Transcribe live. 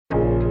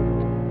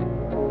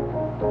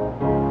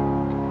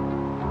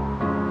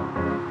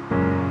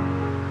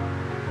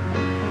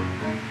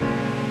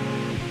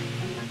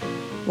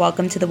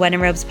Welcome to the When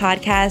in Robes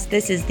podcast.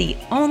 This is the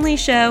only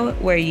show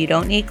where you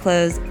don't need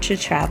clothes to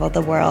travel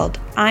the world.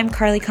 I'm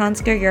Carly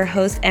Konsker, your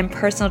host and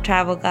personal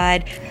travel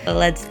guide.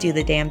 Let's do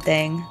the damn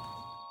thing.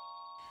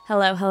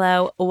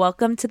 Hello.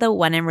 Welcome to the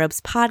When in Robes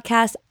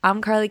podcast.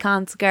 I'm Carly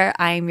Konsker.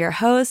 I am your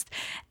host,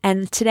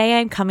 and today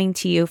I'm coming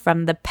to you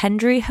from the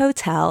Pendry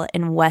Hotel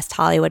in West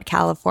Hollywood,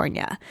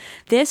 California.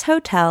 This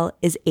hotel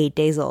is 8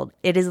 days old.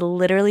 It is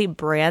literally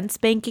brand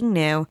spanking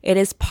new. It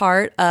is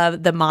part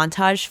of the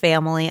Montage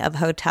family of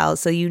hotels,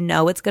 so you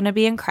know it's going to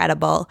be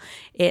incredible.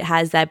 It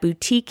has that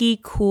boutique-y,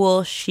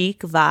 cool,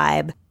 chic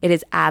vibe. It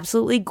is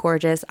absolutely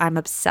gorgeous. I'm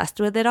obsessed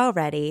with it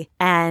already,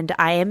 and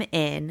I am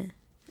in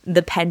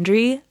the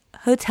Pendry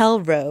Hotel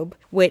robe,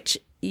 which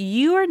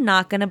you are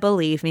not going to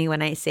believe me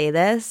when I say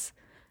this,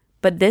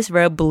 but this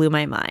robe blew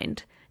my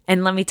mind.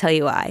 And let me tell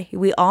you why.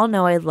 We all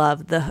know I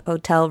love the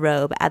hotel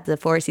robe at the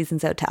Four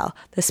Seasons Hotel,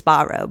 the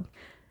spa robe.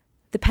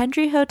 The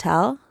Pendry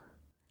Hotel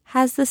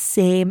has the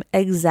same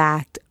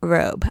exact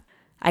robe.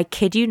 I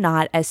kid you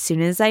not, as soon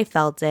as I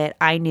felt it,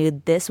 I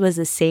knew this was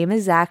the same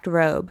exact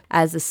robe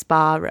as the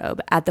spa robe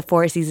at the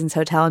Four Seasons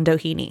Hotel in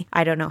Doheny.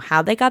 I don't know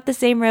how they got the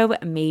same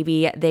robe.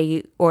 Maybe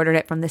they ordered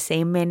it from the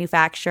same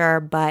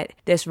manufacturer, but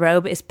this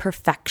robe is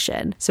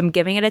perfection. So I'm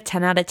giving it a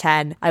 10 out of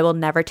 10. I will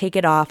never take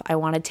it off. I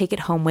want to take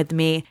it home with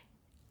me.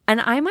 And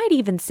I might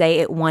even say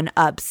it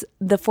one-ups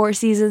the Four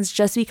Seasons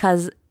just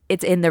because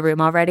it's in the room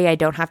already. I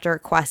don't have to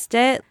request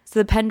it.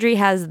 So the Pendry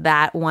has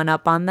that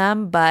one-up on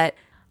them, but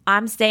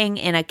I'm staying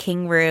in a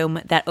king room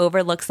that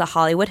overlooks the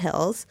Hollywood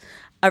Hills.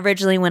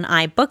 Originally, when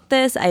I booked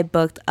this, I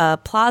booked a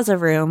plaza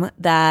room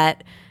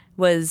that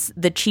was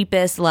the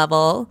cheapest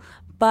level,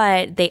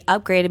 but they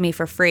upgraded me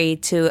for free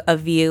to a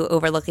view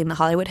overlooking the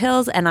Hollywood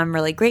Hills, and I'm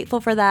really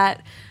grateful for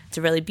that. It's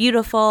really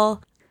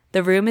beautiful.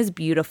 The room is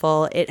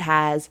beautiful. It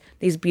has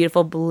these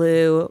beautiful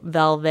blue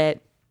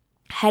velvet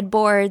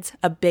headboards,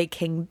 a big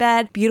king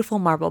bed, beautiful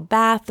marble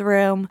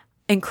bathroom,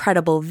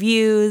 incredible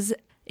views.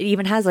 It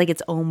even has like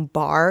its own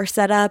bar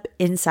set up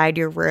inside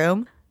your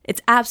room.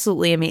 It's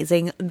absolutely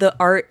amazing. The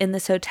art in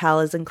this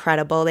hotel is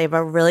incredible. They have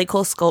a really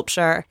cool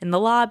sculpture in the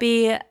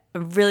lobby, a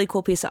really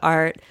cool piece of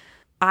art.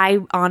 I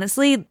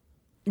honestly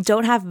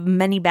don't have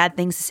many bad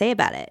things to say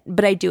about it,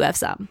 but I do have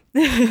some.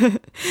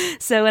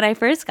 So when I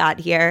first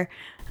got here,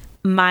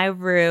 my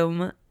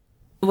room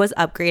was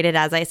upgraded,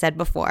 as I said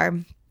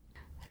before,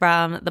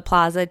 from the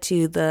plaza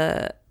to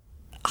the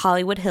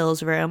Hollywood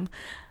Hills room.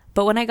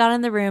 But when I got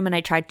in the room and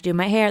I tried to do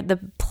my hair, the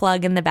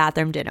plug in the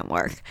bathroom didn't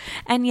work.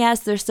 And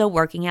yes, they're still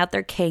working out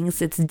their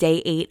kinks. It's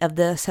day 8 of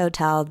this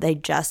hotel. They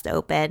just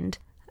opened.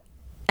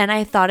 And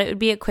I thought it would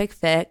be a quick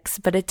fix,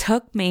 but it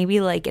took maybe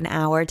like an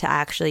hour to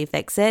actually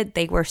fix it.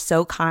 They were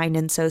so kind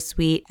and so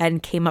sweet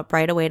and came up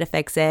right away to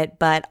fix it.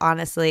 But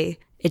honestly,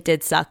 it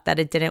did suck that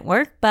it didn't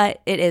work,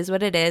 but it is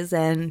what it is.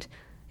 And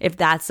if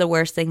that's the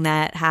worst thing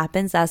that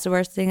happens, that's the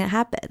worst thing that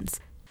happens.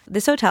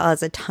 This hotel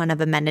has a ton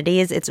of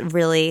amenities. It's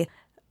really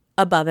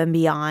above and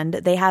beyond.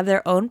 They have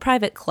their own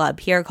private club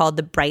here called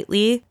the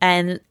Brightly,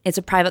 and it's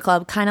a private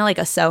club kind of like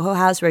a Soho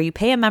House where you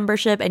pay a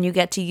membership and you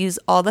get to use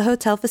all the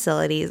hotel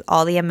facilities,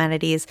 all the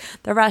amenities,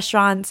 the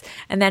restaurants,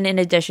 and then in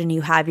addition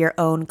you have your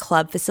own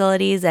club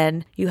facilities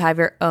and you have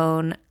your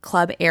own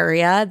club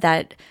area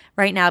that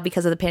right now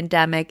because of the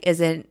pandemic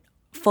isn't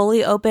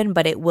fully open,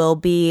 but it will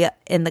be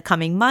in the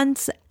coming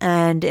months,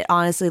 and it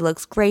honestly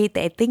looks great.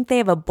 I think they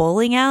have a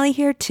bowling alley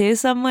here too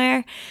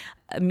somewhere,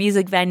 a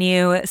music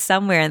venue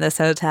somewhere in this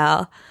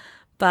hotel.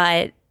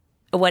 But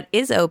what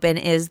is open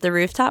is the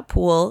rooftop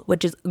pool,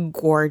 which is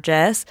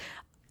gorgeous.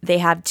 They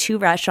have 2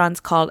 restaurants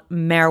called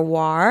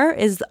Miroir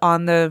is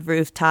on the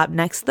rooftop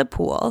next to the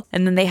pool.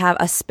 And then they have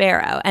a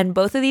Sparrow. And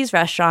both of these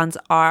restaurants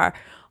are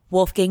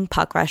Wolfgang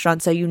Puck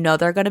restaurants, so you know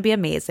they're going to be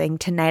amazing.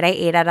 Tonight I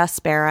ate at a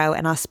Sparrow,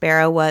 and a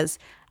Sparrow was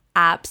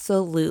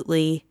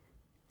absolutely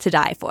to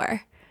die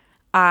for.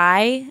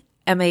 I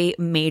am a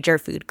major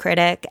food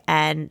critic,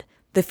 and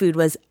the food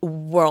was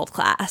world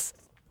class.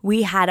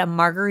 We had a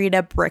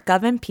margarita brick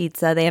oven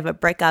pizza. They have a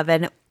brick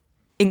oven.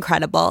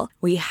 Incredible.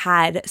 We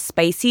had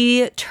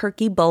spicy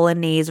turkey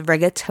bolognese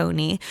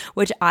rigatoni,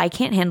 which I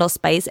can't handle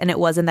spice, and it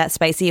wasn't that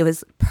spicy. It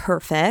was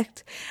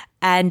perfect.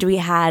 And we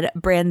had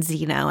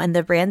branzino, and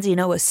the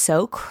branzino was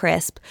so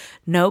crisp,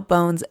 no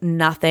bones,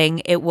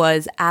 nothing. It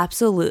was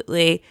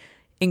absolutely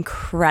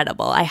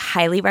incredible. I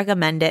highly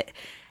recommend it.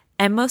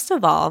 And most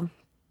of all,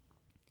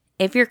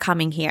 if you're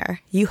coming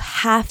here, you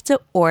have to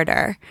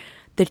order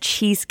the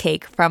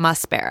cheesecake from a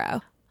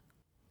Sparrow.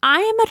 I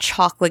am a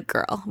chocolate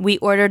girl. We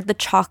ordered the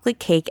chocolate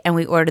cake and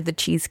we ordered the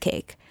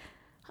cheesecake.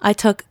 I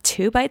took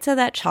 2 bites of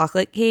that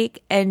chocolate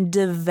cake and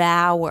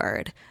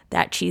devoured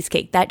that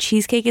cheesecake. That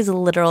cheesecake is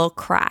literal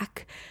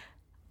crack.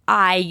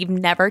 I've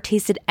never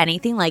tasted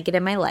anything like it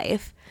in my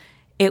life.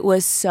 It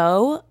was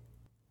so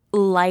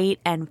light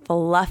and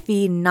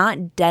fluffy,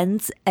 not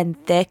dense and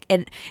thick.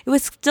 And it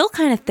was still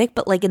kind of thick,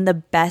 but like in the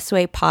best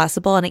way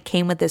possible. And it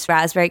came with this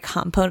raspberry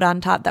compote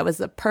on top that was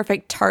the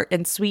perfect tart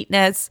and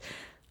sweetness.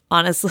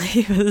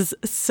 Honestly, it was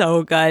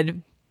so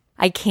good.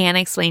 I can't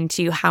explain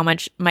to you how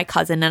much my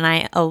cousin and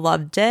I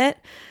loved it.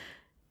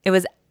 It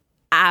was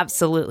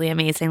absolutely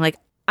amazing. Like,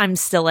 I'm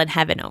still in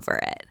heaven over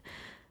it.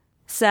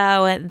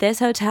 So this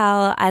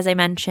hotel, as I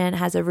mentioned,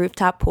 has a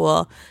rooftop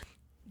pool.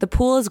 The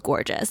pool is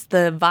gorgeous.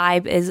 The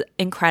vibe is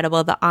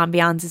incredible. The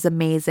ambiance is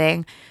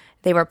amazing.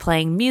 They were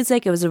playing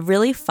music. It was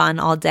really fun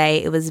all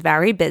day. It was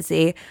very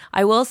busy.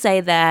 I will say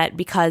that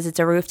because it's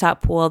a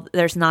rooftop pool,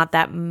 there's not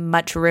that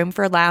much room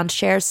for lounge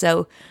chairs.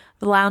 So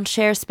the lounge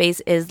chair space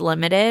is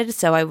limited.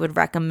 So I would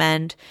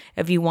recommend,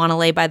 if you want to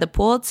lay by the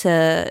pool,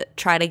 to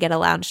try to get a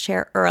lounge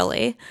chair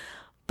early.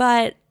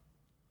 But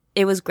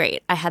it was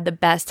great. I had the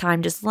best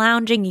time just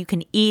lounging. You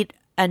can eat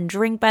and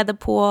drink by the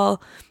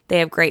pool. They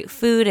have great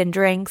food and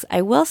drinks.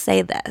 I will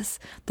say this,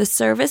 the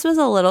service was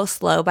a little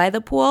slow by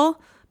the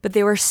pool, but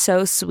they were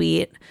so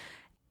sweet.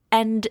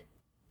 And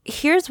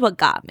here's what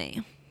got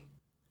me.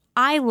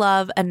 I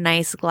love a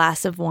nice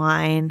glass of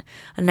wine,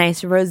 a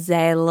nice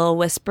rosé, a little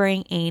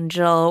Whispering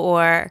Angel,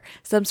 or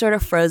some sort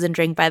of frozen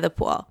drink by the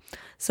pool.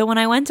 So when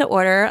I went to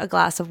order a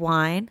glass of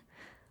wine,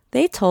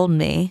 they told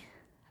me,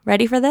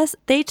 ready for this?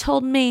 They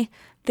told me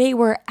they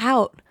were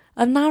out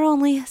of not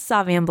only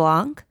Sauvignon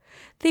Blanc,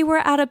 they were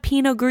out of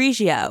Pinot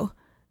Grigio.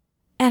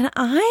 And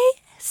I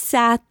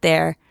sat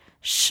there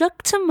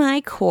shook to my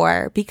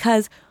core,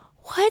 because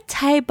what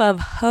type of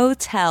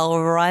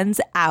hotel runs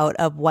out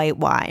of white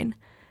wine?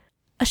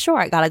 Sure,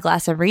 I got a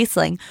glass of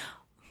Riesling,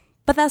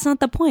 but that's not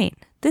the point.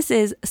 This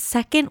is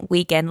second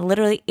weekend,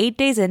 literally 8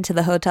 days into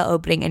the hotel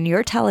opening, and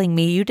you're telling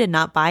me you did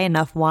not buy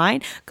enough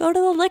wine? Go to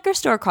the liquor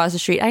store across the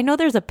street. I know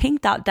there's a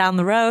Pink Dot down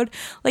the road.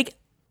 Like,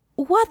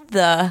 what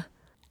the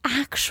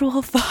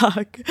actual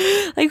fuck?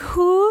 Like,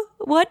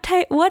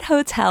 what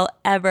hotel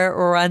ever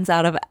runs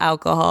out of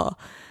alcohol?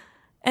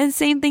 And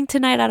same thing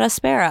tonight at a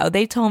Sparrow.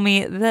 They told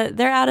me that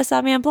they're out of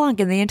Sauvignon Blanc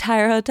in the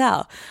entire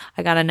hotel.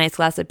 I got a nice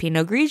glass of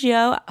Pinot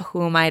Grigio.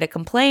 Who am I to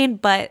complain?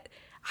 But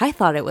I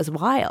thought it was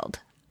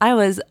wild. I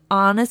was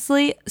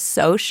honestly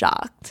so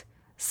shocked.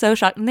 So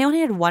shocked. And they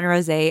only had one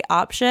rosé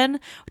option,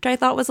 which I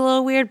thought was a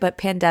little weird, but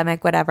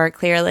pandemic, whatever.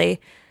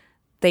 Clearly,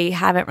 they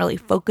haven't really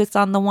focused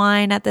on the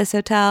wine at this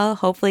hotel.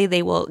 Hopefully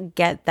they will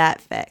get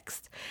that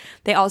fixed.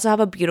 They also have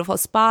a beautiful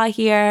spa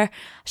here.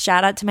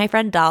 Shout out to my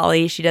friend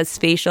Dolly. She does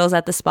facials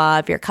at the spa.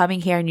 If you're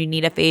coming here and you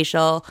need a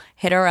facial,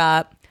 hit her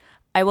up.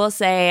 I will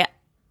say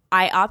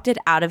I opted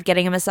out of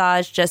getting a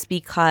massage just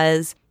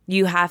because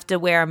you have to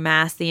wear a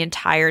mask the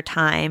entire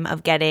time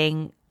of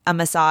getting a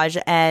massage.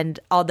 And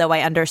although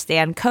I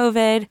understand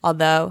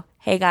COVID,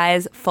 hey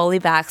guys, fully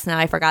vaxxed now,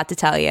 I forgot to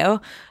tell you.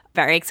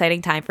 Very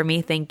exciting time for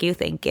me. Thank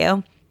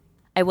you.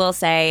 I will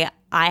say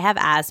I have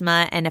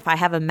asthma, and if I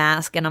have a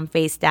mask and I'm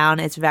face down,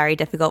 it's very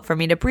difficult for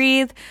me to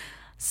breathe.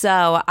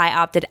 So I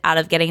opted out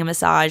of getting a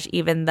massage,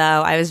 even though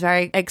I was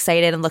very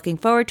excited and looking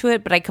forward to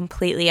it, but I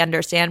completely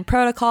understand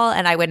protocol,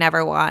 and I would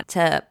never want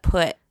to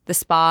put the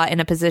spa in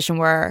a position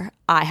where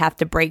I have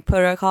to break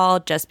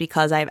protocol just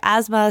because I have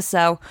asthma.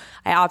 So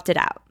I opted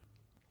out.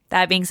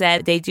 That being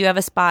said, they do have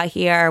a spa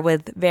here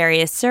with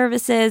various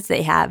services.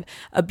 They have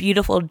a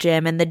beautiful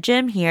gym, and the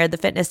gym here, the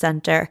fitness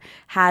center,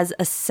 has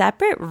a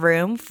separate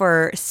room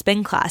for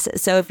spin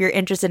classes. So if you're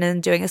interested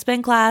in doing a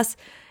spin class,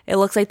 it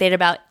looks like they had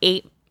about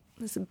 8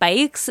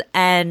 bikes,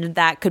 and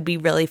that could be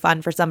really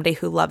fun for somebody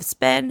who loves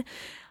spin.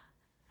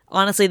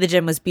 Honestly, the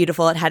gym was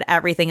beautiful. It had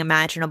everything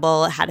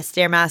imaginable. It had a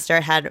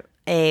Stairmaster.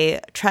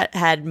 It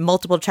had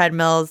multiple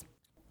treadmills,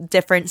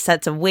 different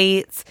sets of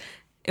weights.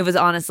 It was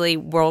honestly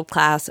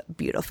world-class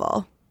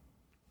beautiful.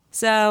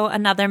 So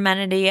another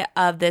amenity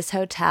of this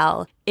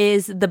hotel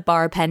is the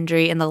bar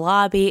pendry in the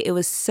lobby. It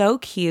was so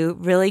cute,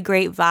 really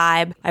great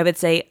vibe. I would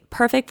say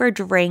perfect for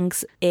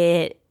drinks.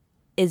 It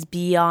is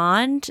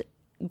beyond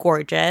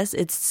gorgeous.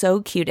 It's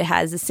so cute. It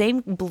has the same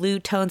blue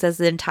tones as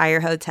the entire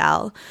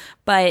hotel,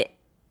 but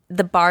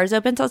the bar's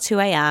open till 2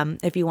 a.m.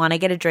 If you want to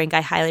get a drink, I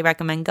highly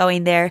recommend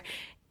going there.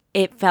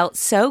 It felt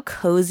so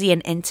cozy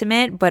and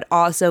intimate, but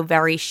also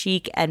very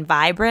chic and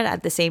vibrant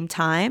at the same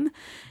time.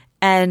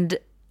 And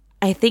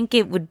I think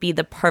it would be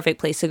the perfect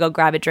place to go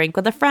grab a drink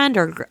with a friend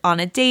or on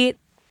a date.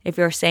 If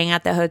you're staying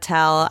at the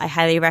hotel, I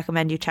highly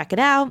recommend you check it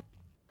out.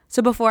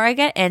 So before I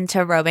get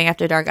into Roving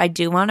After Dark, I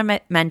do want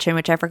to mention,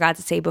 which I forgot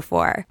to say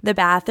before, the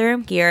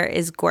bathroom here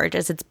is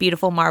gorgeous. It's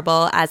beautiful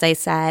marble, as I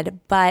said,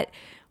 but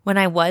when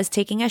I was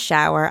taking a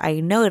shower, I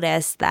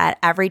noticed that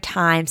every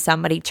time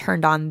somebody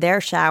turned on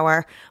their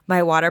shower,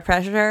 my water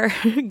pressure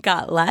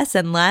got less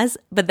and less,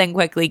 but then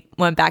quickly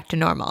went back to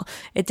normal.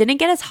 It didn't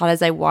get as hot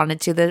as I wanted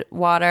to, the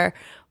water,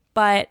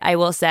 but I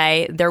will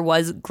say there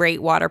was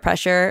great water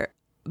pressure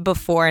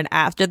before and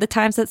after the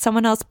times that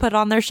someone else put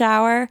on their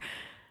shower.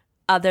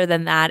 Other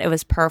than that, it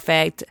was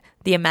perfect.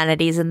 The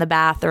amenities in the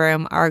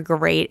bathroom are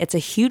great. It's a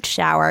huge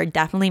shower,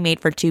 definitely made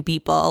for 2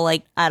 people.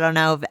 Like, I don't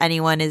know if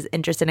anyone is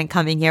interested in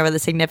coming here with a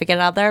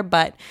significant other,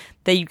 but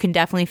that you can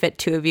definitely fit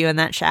 2 of you in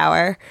that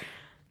shower.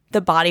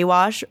 The body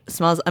wash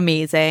smells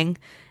amazing.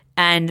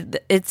 And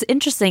it's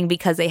interesting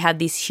because they had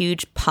these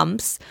huge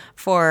pumps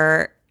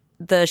for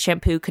the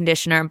shampoo,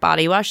 conditioner, and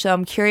body wash. So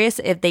I'm curious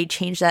if they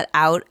change that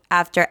out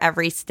after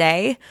every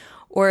stay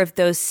or if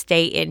those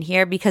stay in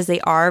here because they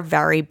are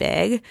very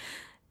big.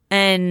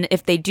 And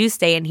if they do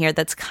stay in here,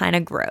 that's kind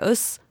of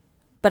gross,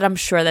 but I'm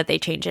sure that they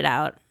change it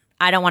out.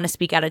 I don't want to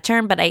speak out of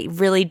turn, but I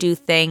really do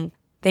think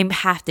they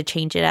have to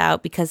change it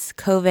out because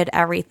COVID,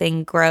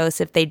 everything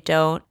gross if they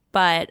don't.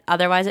 But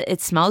otherwise,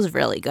 it smells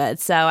really good.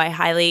 So I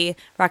highly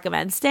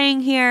recommend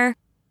staying here.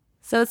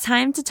 So it's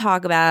time to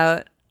talk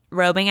about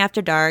robing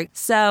after dark.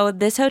 So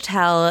this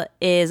hotel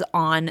is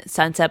on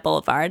Sunset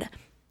Boulevard.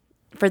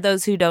 For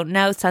those who don't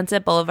know,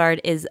 Sunset Boulevard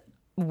is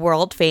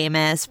world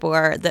famous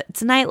for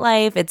its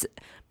nightlife, its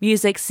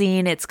music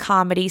scene, its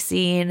comedy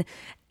scene.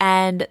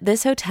 And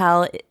this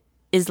hotel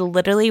is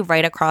literally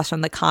right across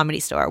from the Comedy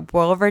Store,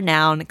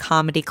 world-renowned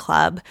comedy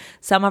club.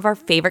 Some of our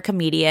favorite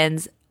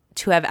comedians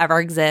to have ever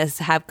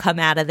existed have come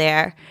out of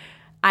there.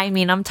 I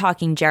mean, I'm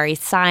talking Jerry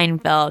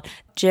Seinfeld,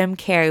 Jim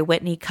Carrey,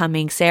 Whitney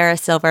Cummings, Sarah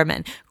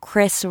Silverman,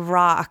 Chris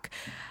Rock,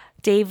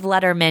 Dave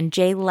Letterman,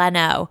 Jay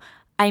Leno.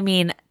 I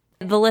mean,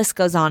 the list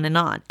goes on and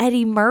on.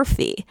 Eddie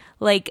Murphy.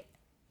 Like,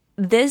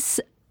 this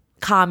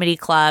comedy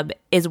club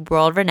is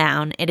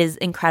world-renowned. It is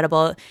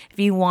incredible. If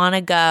you want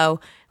to go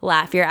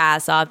laugh your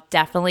ass off,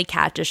 definitely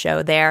catch a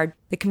show there.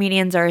 The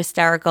comedians are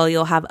hysterical.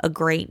 You'll have a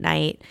great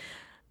night.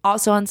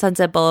 Also on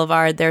Sunset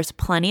Boulevard, there's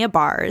plenty of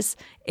bars.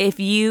 If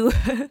you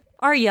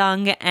are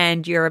young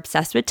and you're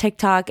obsessed with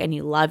TikTok and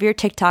you love your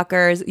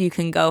TikTokers, you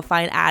can go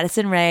find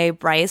Addison Rae,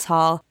 Bryce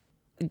Hall,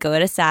 go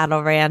to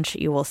Saddle Ranch.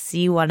 You will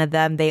see one of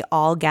them. They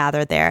all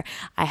gather there.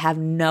 I have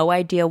no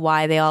idea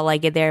why they all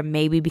like it there.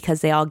 Maybe because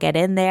they all get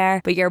in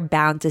there, but you're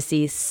bound to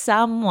see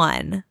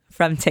someone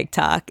from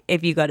TikTok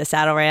if you go to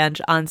Saddle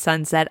Ranch on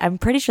Sunset. I'm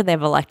pretty sure they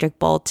have Electric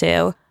Bowl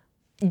too.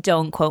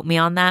 Don't quote me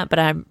on that, but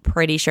I'm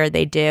pretty sure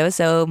they do.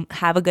 So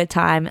have a good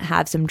time,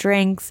 have some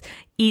drinks,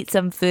 eat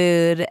some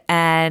food,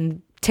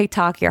 and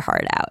TikTok your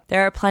heart out.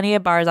 There are plenty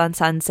of bars on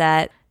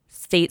Sunset.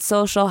 State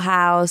Social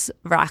House,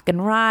 Rock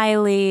and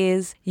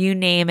Riley's, you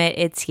name it,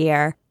 it's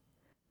here.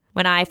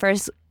 When I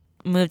first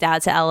moved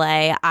out to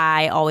LA,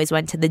 I always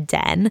went to the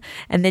Den.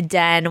 And the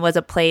Den was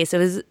a place, it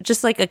was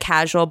just like a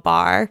casual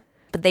bar,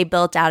 but they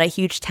built out a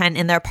huge tent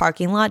in their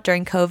parking lot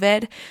during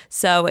COVID.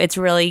 So it's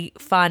really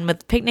fun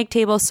with picnic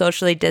tables,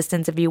 socially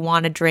distanced. If you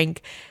want to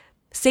drink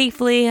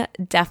safely,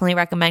 definitely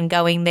recommend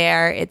going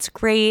there. It's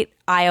great.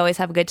 I always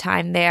have a good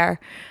time there.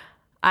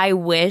 I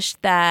wish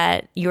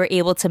that you were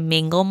able to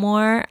mingle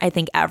more. I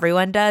think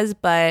everyone does,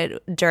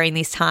 but during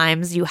these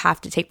times, you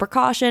have to take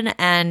precaution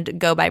and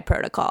go by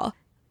protocol.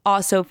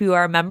 Also, if you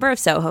are a member of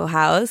Soho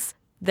House,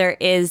 there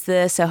is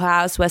the Soho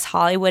House West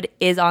Hollywood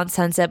is on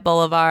Sunset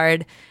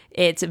Boulevard.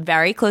 It's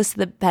very close to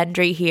the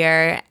Pendry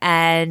here,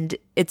 and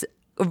it's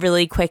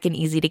really quick and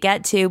easy to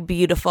get to.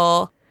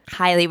 Beautiful.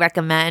 Highly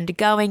recommend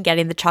going,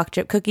 getting the chocolate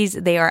chip cookies.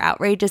 They are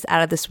outrageous,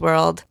 out of this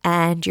world,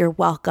 and you're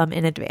welcome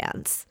in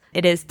advance.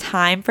 It is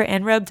time for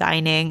in-robe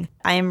dining.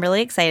 I am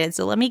really excited,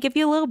 so let me give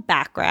you a little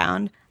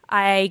background.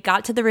 I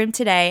got to the room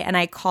today and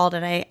I called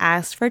and I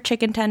asked for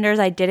chicken tenders.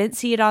 I didn't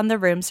see it on the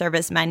room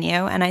service menu.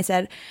 And I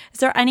said, is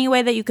there any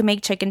way that you can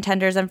make chicken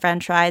tenders and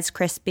french fries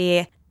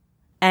crispy?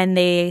 And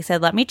they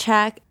said, let me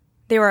check.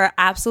 They were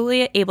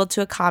absolutely able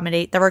to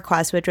accommodate the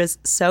request, which was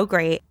so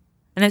great.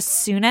 And as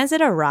soon as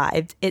it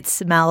arrived, it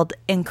smelled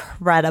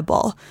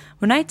incredible.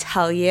 When I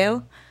tell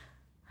you,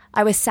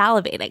 I was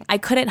salivating. I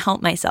couldn't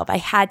help myself. I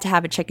had to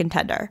have a chicken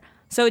tender.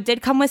 So it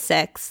did come with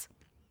 6.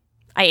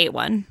 I ate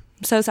one.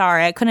 I'm so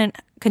sorry. I couldn't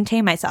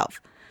contain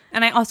myself.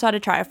 And I also had to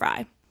try a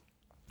fry.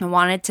 I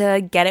wanted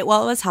to get it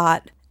while it was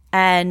hot,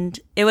 and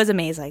it was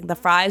amazing. The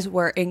fries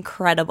were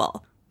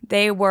incredible.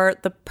 They were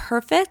the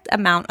perfect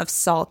amount of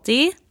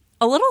salty,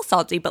 a little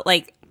salty, but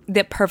like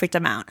the perfect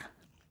amount.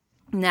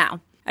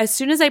 Now, as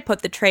soon as I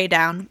put the tray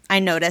down, I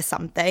noticed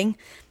something,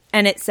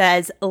 and it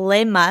says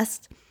Le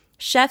Must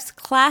Chef's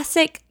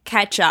Classic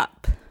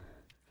Ketchup.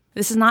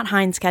 This is not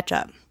Heinz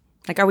ketchup.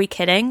 Like, are we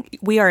kidding?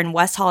 We are in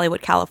West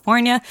Hollywood,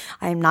 California.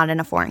 I am not in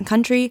a foreign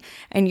country,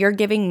 and you're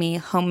giving me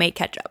homemade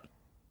ketchup.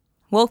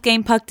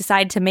 Wolfgang Puck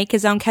decided to make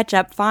his own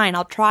ketchup. Fine,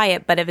 I'll try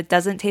it, but if it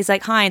doesn't taste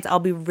like Heinz, I'll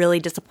be really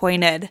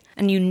disappointed.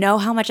 And you know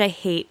how much I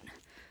hate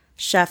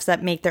chefs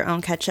that make their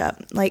own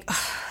ketchup. Like,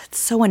 ugh, it's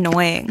so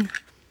annoying.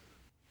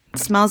 It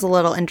smells a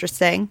little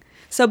interesting.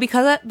 So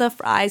because the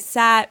fries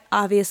sat,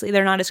 obviously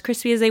they're not as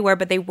crispy as they were,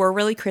 but they were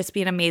really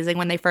crispy and amazing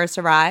when they first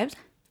arrived.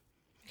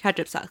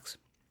 Ketchup sucks.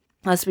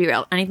 Let's be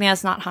real. Anything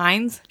that's not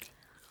Heinz,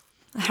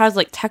 it has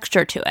like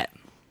texture to it.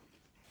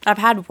 I've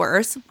had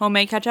worse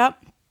homemade ketchup,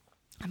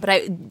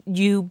 but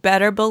you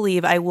better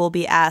believe I will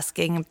be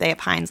asking if they have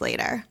Heinz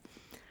later.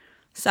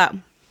 So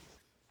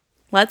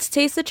let's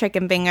taste the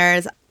chicken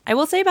fingers. I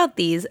will say about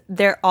these,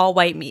 they're all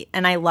white meat,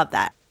 and I love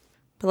that.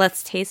 But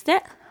let's taste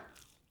it.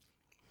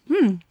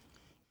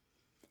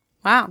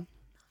 Wow.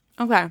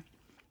 Okay.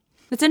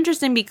 It's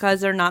interesting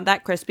because they're not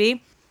that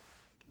crispy,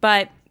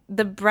 but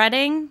the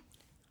breading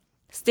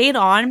stayed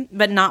on,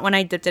 but not when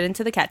I dipped it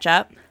into the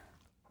ketchup.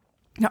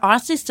 They're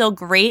honestly still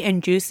great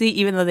and juicy,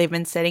 even though they've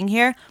been sitting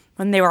here.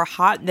 When they were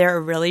hot, they were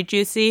really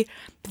juicy,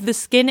 but the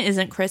skin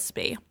isn't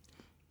crispy.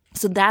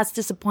 So that's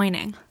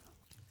disappointing.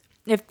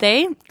 If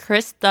they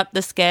crisped up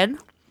the skin,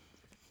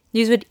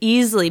 these would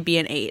easily be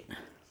an 8.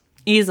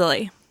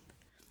 Easily.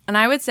 And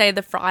I would say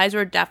the fries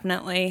were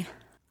definitely,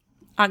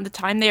 on the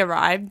time they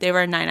arrived, they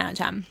were a 9 out of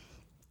 10.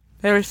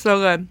 They were so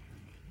good.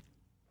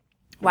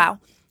 Wow.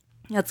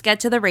 Let's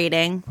get to the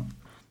rating.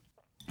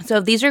 So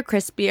if these are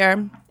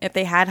crispier, if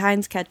they had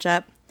Heinz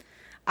ketchup,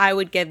 I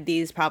would give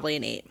these probably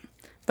an 8.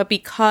 But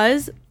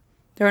because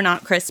they're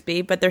not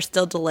crispy, but they're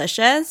still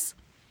delicious,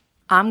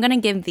 I'm going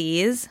to give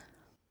these,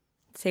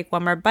 take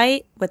one more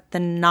bite with the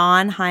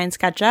non-Heinz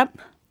ketchup,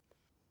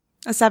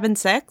 a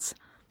 7.6.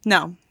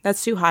 No,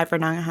 that's too high for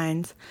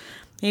non-Heinz.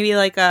 Maybe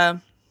like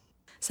a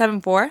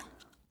 7.4.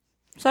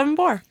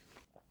 7.4.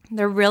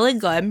 They're really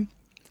good.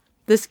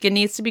 The skin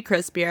needs to be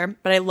crispier,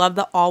 but I love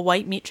the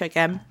all-white meat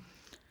chicken.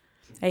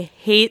 I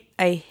hate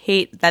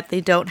that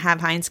they don't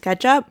have Heinz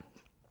ketchup,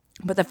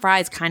 but the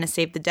fries kind of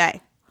saved the day.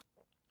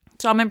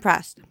 So I'm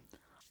impressed.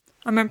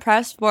 I'm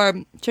impressed for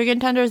chicken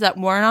tenders that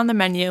weren't on the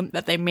menu,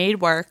 that they made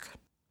work.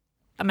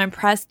 I'm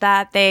impressed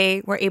that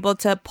they were able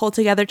to pull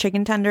together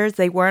chicken tenders.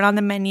 They weren't on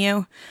the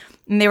menu,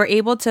 and they were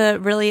able to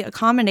really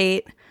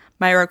accommodate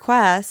my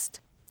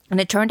request,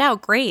 and it turned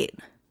out great.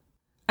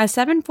 A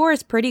 7.4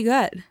 is pretty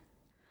good.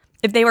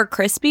 If they were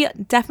crispy,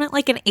 definitely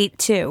like an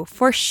 8.2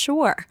 for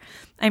sure.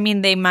 I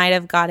mean, they might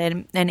have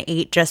gotten an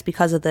 8 just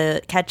because of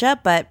the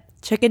ketchup, but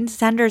chicken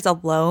tenders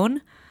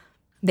alone,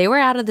 they were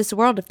out of this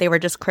world if they were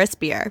just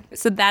crispier.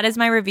 So that is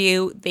my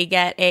review. They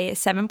get a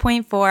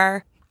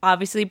 7.4.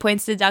 Obviously,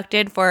 points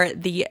deducted for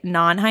the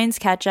non-Heinz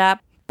ketchup.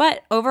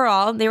 But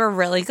overall, they were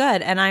really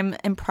good. And I'm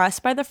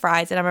impressed by the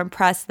fries. And I'm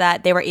impressed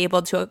that they were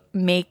able to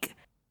make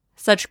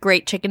such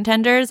great chicken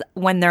tenders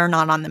when they're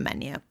not on the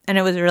menu. And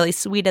it was really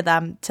sweet of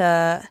them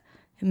to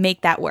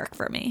make that work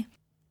for me.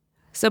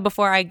 So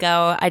before I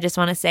go, I just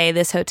want to say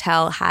this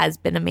hotel has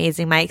been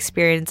amazing. My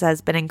experience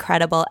has been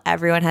incredible.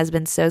 Everyone has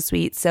been so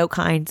sweet, so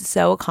kind,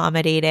 so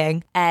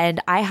accommodating. And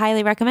I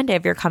highly recommend it.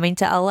 If you're coming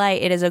to LA,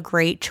 it is a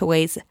great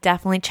choice.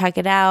 Definitely check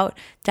it out.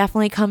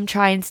 Definitely come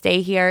try and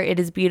stay here. It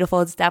is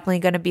beautiful. It's definitely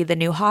going to be the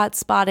new hot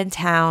spot in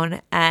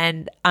town.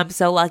 And I'm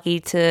so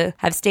lucky to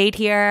have stayed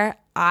here.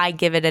 I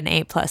give it an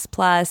A++.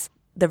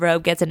 The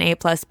Robe gets an A++.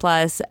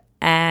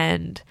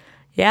 And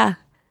yeah.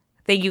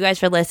 Thank you guys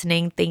for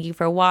listening. Thank you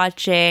for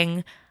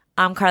watching.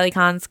 I'm Carly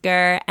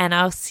Consker, and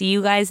I'll see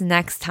you guys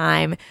next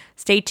time.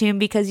 Stay tuned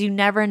because you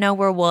never know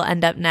where we'll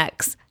end up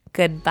next.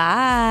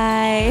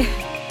 Goodbye.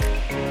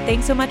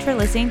 Thanks so much for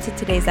listening to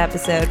today's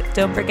episode.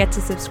 Don't forget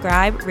to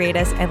subscribe, rate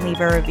us, and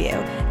leave a review.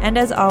 And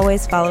as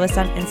always, follow us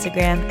on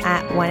Instagram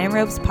at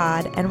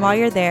WineandRobesPod. And while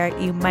you're there,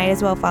 you might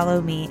as well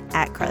follow me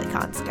at Carly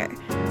Consker.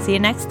 See you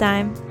next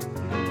time.